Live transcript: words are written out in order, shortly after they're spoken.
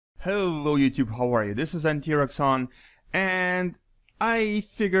Hello YouTube, how are you? This is Antiroxon, and I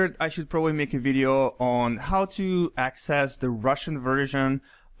figured I should probably make a video on how to access the Russian version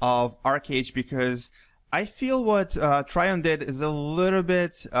of ArcheAge because I feel what Trion did is a little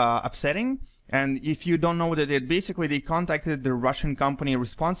bit upsetting. And if you don't know what they did, basically they contacted the Russian company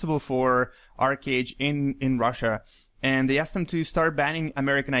responsible for ArcheAge in Russia, and they asked them to start banning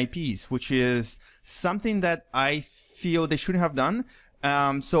American IPs, which is something that I feel they shouldn't have done.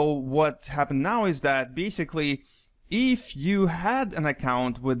 So what happened now is that basically, if you had an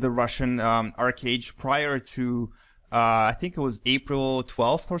account with the Russian ArcheAge prior to, I think it was April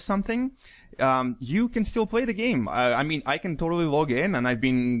 12th or something, you can still play the game. I mean, I can totally log in, and I've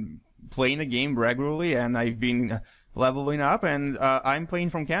been playing the game regularly, and I've been leveling up, and I'm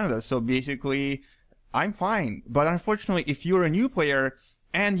playing from Canada, so basically, I'm fine. But unfortunately, if you're a new player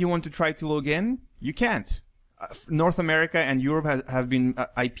and you want to try to log in, you can't. North America and Europe have been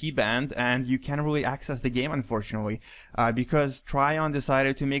IP banned, and you can't really access the game, unfortunately, because Trion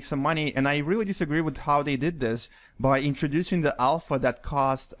decided to make some money, and I really disagree with how they did this by introducing the alpha that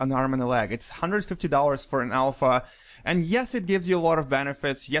cost an arm and a leg. It's $150 for an alpha, and yes, it gives you a lot of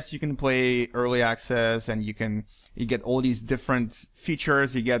benefits. Yes, you can play early access, and you get all these different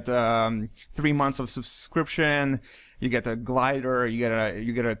features. You get 3 months of subscription, you get a glider,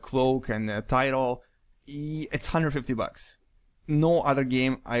 you get a cloak and a title. It's $150. No other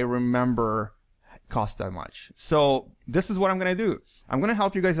game I remember cost that much. So this is what I'm gonna do. I'm gonna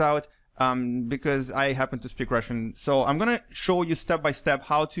help you guys out because I happen to speak Russian. So I'm gonna show you step by step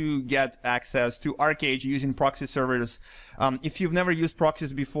how to get access to ArcheAge using proxy servers. If you've never used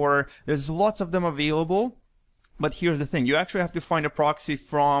proxies before, there's lots of them available. But here's the thing, you actually have to find a proxy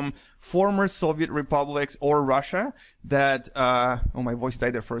from former Soviet republics or Russia that, oh, my voice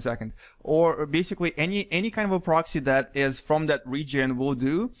died there for a second, or basically any kind of a proxy that is from that region will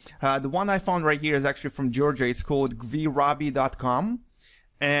do. The one I found right here is actually from Georgia. It's called gvirabi.com.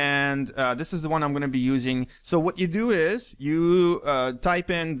 And this is the one I'm going to be using. So what you do is you type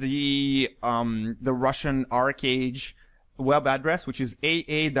in the Russian ArcheAge web address, which is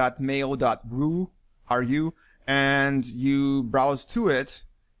aa.mail.ru, and you browse to it,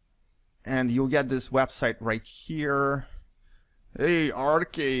 and you'll get this website right here. Hey,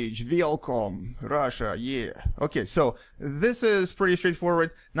 ArcheAge, welcome, Russia, yeah. Okay, so this is pretty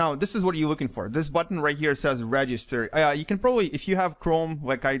straightforward. Now, this is what you're looking for. This button right here says register. You can probably, if you have Chrome,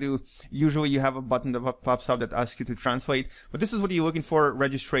 like I do, usually you have a button that pops up that asks you to translate. But this is what you're looking for,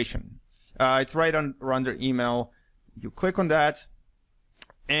 registration. It's right under email. You click on that,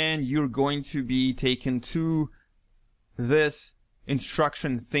 and you're going to be taken to this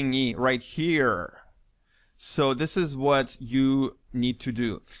instruction thingy right here. So this is what you need to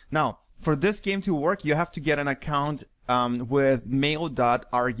do. Now, for this game to work, you have to get an account with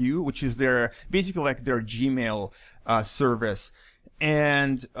mail.ru, which is their, basically like their Gmail service.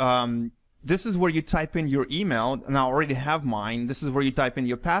 And this is where you type in your email, and I already have mine. This is where you type in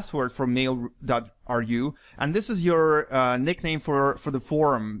your password for mail.ru, and this is your nickname for the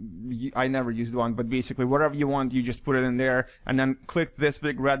forum. I never used one, but basically whatever you want, you just put it in there, and then click this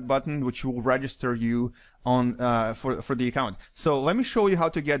big red button, which will register you on for the account. So let me show you how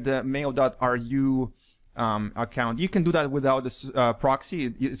to get the mail.ru account. You can do that without this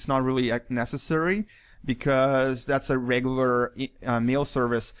proxy. It's not really necessary, because that's a regular mail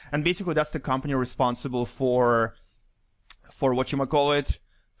service, and basically that's the company responsible for whatchamacallit,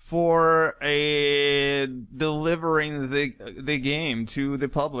 for delivering the game to the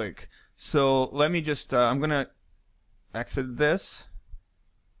public. So let me just I'm gonna exit this,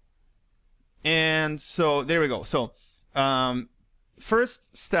 and so there we go. So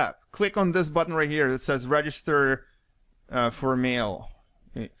first step, click on this button right here that says register for mail.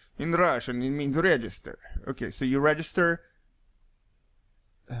 In Russian, it means register. Okay, so you register.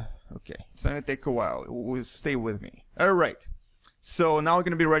 Okay, it's gonna take a while. Stay with me. Alright. So now we're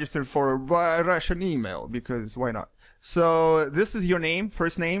gonna be registered for Russian email, because why not? So this is your name,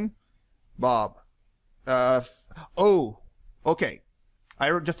 first name, Bob. Oh, okay.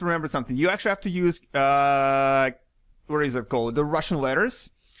 I just remembered something. You actually have to use, what is it called? The Russian letters.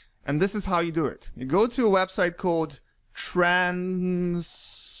 And this is how you do it. You go to a website called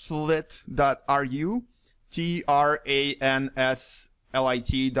translit.ru,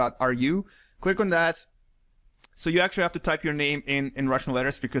 translit.ru. Click on that. So you actually have to type your name in Russian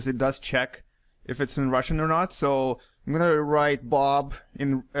letters, because it does check if it's in Russian or not. So I'm gonna write Bob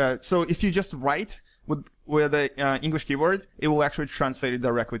in. So if you just write with the English keyboard, it will actually translate it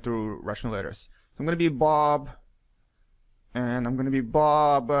directly to Russian letters. So I'm gonna be Bob, and I'm gonna be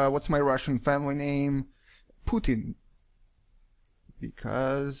Bob. What's my Russian family name? Putin.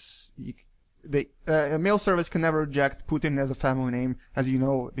 because a mail service can never reject Putin as a family name, as you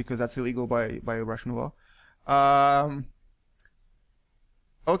know, because that's illegal by Russian law.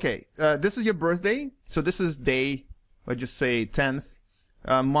 Okay, this is your birthday. So this is day, let's just say 10th.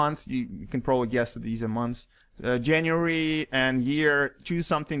 Month, you can probably guess that these are months. January and year, choose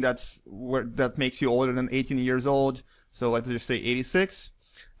something that makes you older than 18 years old. So let's just say 86.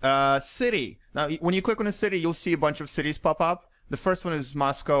 City. Now, when you click on a city, you'll see a bunch of cities pop up. The first one is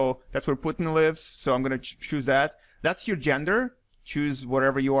Moscow. That's where Putin lives. So I'm going to choose that. That's your gender. Choose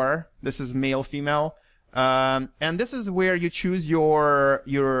whatever you are. This is male, female. And this is where you choose your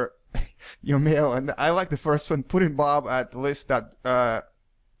mail. And I like the first one. Putin Bob at list. No,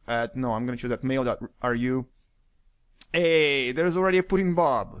 I'm going to choose at mail.ru. Hey, there's already a Putin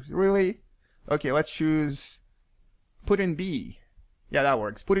Bob. Really? Okay, let's choose Putin B. Yeah, that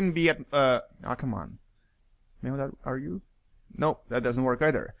works. Putin B at, oh, come on. Mail.ru? Nope, that doesn't work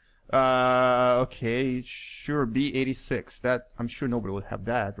either. Okay, sure, B86. That, I'm sure nobody would have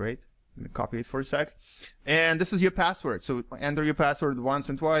that, right? I'm going to copy it for a sec. And this is your password. So enter your password once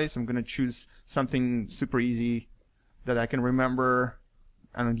and twice. I'm going to choose something super easy that I can remember.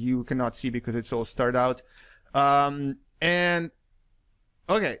 And you cannot see because it's all starred out. And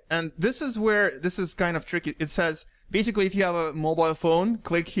okay, and this is kind of tricky. It says basically if you have a mobile phone,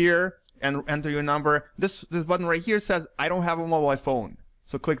 click here and enter your number. This button right here says I don't have a mobile phone.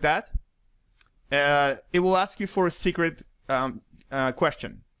 So click that. It will ask you for a secret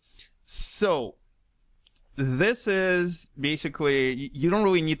question. So this is basically, you don't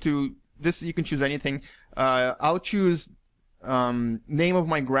really need to, this you can choose anything. I'll choose name of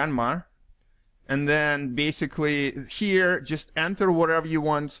my grandma, and then basically here just enter whatever you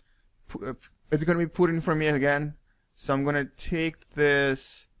want. It's going to be Putin for me again, so I'm going to take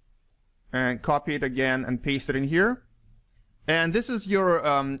this and copy it again and paste it in here. And this is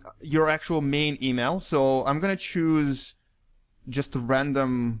your actual main email, so I'm going to choose just a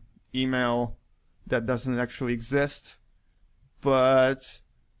random email that doesn't actually exist, but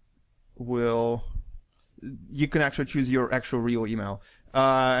you can actually choose your actual real email.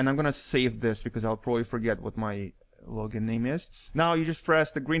 And I'm going to save this because I'll probably forget what my login name is. Now you just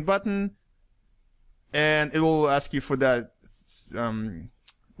press the green button and it will ask you for that,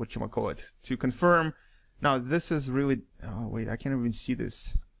 whatchamacallit, to confirm. Now this is really, oh wait, I can't even see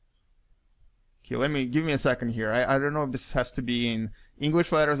this. Okay, give me a second here. I don't know if this has to be in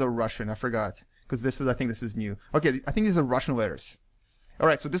English letters or Russian. I forgot. Because I think this is new. Okay, I think these are Russian letters.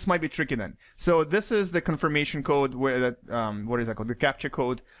 Alright, so this might be tricky then. So this is the confirmation code, what is that called? The captcha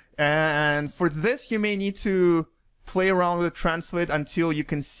code. And for this, you may need to play around with the translate until you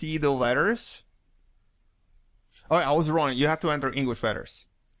can see the letters. Oh, I was wrong. You have to enter English letters.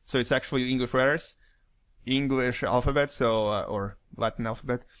 So it's actually English letters. English alphabet, so, or Latin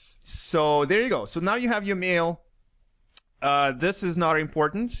alphabet. So there you go. So now you have your mail. This is not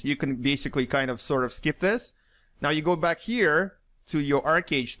important. You can basically kind of sort of skip this. Now you go back here to your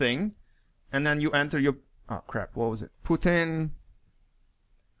ArcheAge thing, and then you enter your, oh crap, what was it? Putin,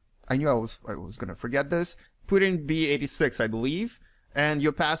 I knew I was gonna forget this. Putin B86, I believe, and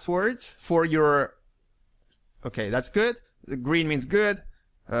your password for your, okay, that's good. The green means good.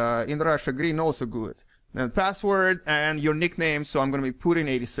 In Russia, green also good. Then password and your nickname, so I'm gonna be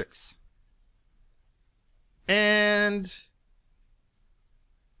Putin86. And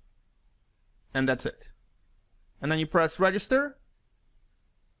that's it. And then you press register.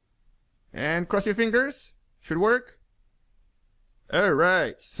 And cross your fingers. Should work.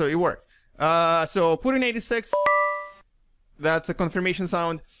 Alright, so it worked. So Putin86, that's a confirmation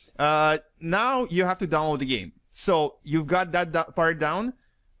sound. Now you have to download the game. So you've got that part down.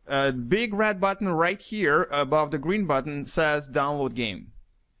 Big red button right here above the green button says download game.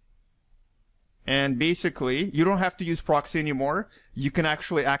 And basically, you don't have to use proxy anymore. You can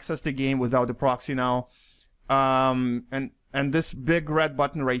actually access the game without the proxy now. And this big red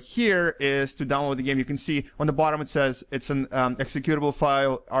button right here is to download the game. You can see on the bottom it says it's an executable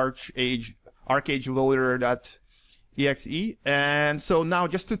file, ArcheAge loader.exe. And so now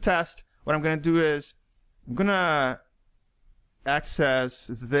just to test, what I'm going to do is I'm going to access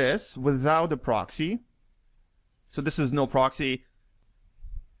this without the proxy. So this is no proxy.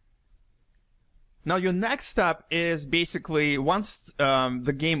 Now your next step is basically once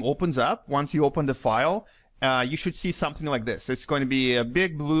the game opens up, once you open the file, you should see something like this. It's going to be a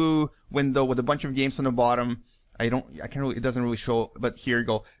big blue window with a bunch of games on the bottom. It doesn't really show, but here you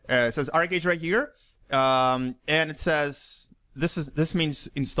go. It says ArcheAge right here, and it says this means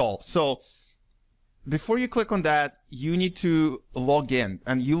install. So before you click on that, you need to log in,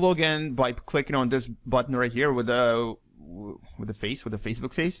 and you log in by clicking on this button right here with with the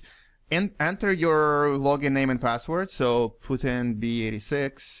Facebook face, and enter your login name and password. So put in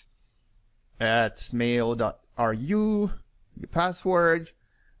b86@mail.ru, your password.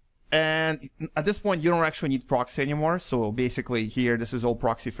 And at this point, you don't actually need proxy anymore. So basically here, this is all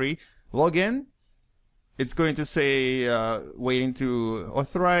proxy free. Log in. It's going to say waiting to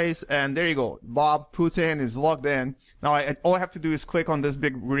authorize, and there you go. Bob Putin is logged in. Now all I have to do is click on this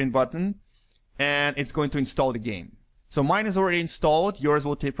big green button, and it's going to install the game. So mine is already installed. Yours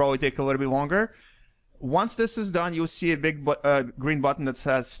will probably take a little bit longer. Once this is done, you'll see a big green button that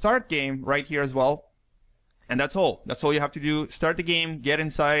says Start Game right here as well. And that's all. That's all you have to do. Start the game, get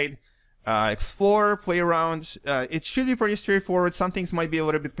inside, explore, play around. It should be pretty straightforward. Some things might be a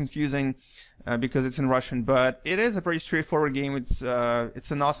little bit confusing because it's in Russian, but it is a pretty straightforward game. It's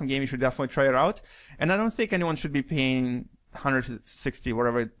an awesome game. You should definitely try it out. And I don't think anyone should be paying $160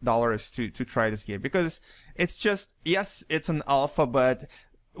 whatever to try this game, because it's just, yes, it's an alpha, but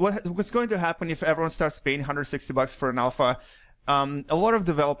what's going to happen if everyone starts paying $160 for an alpha? A lot of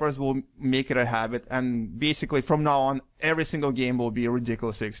developers will make it a habit, and basically from now on, every single game will be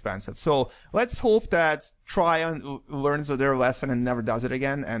ridiculously expensive. So let's hope that Trion learns their lesson and never does it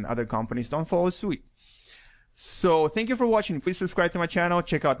again, and other companies don't follow suit. So thank you for watching. Please subscribe to my channel.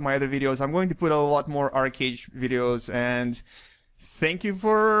 Check out my other videos. I'm going to put a lot more ArcheAge videos, and thank you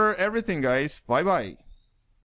for everything, guys. Bye bye.